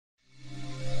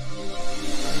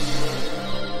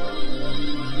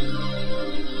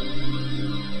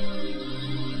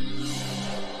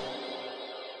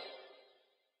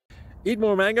Eat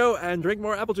more mango and drink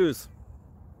more apple juice.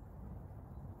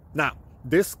 Now,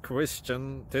 this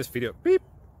video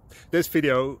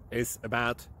is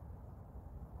about...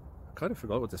 I kind of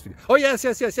forgot what this video... Oh, yes.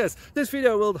 This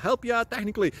video will help you out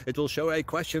technically. It will show a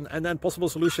question and then possible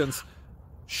solutions.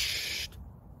 Shh.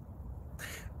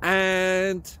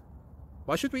 And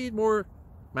why should we eat more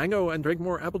mango and drink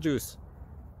more apple juice?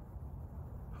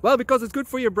 Well, because it's good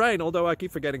for your brain, although I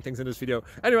keep forgetting things in this video.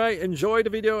 Anyway, enjoy the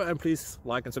video and please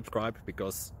like and subscribe,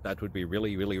 because that would be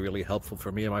really helpful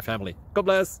for me and my family. God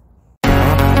bless!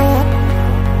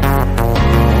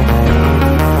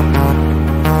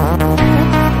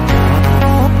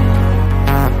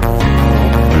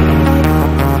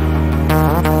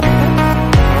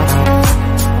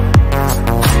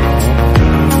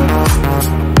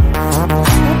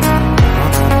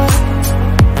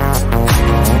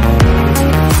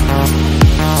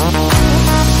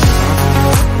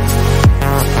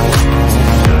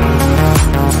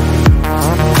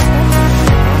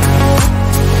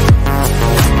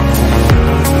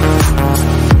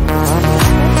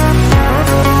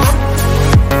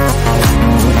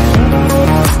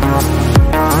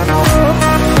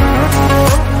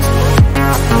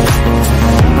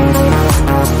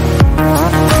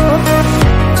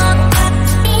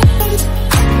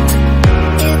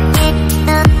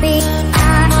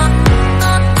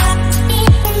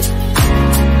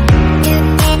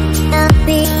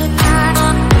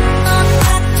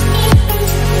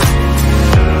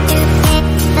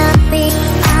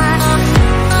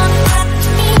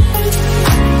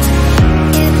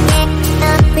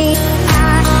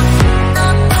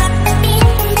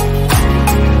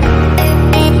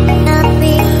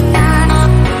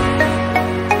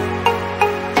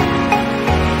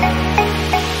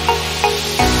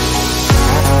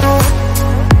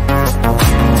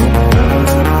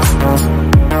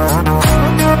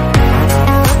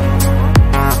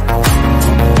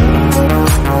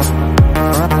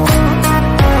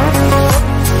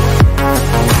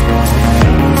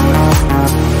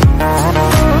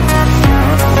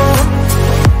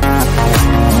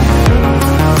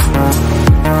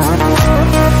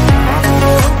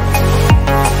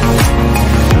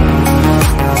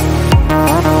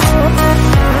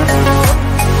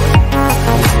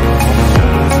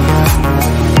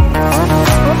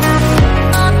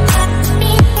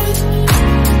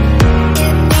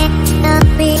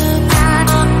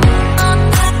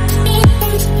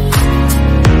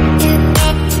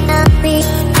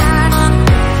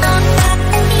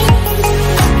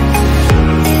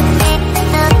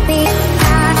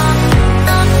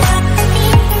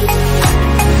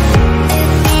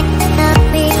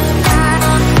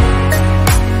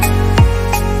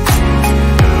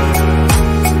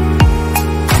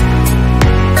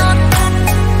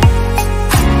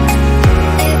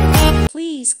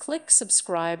 Click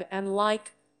subscribe and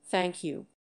like. Thank you.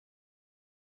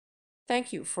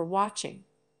 Thank you for watching.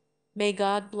 May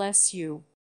God bless you.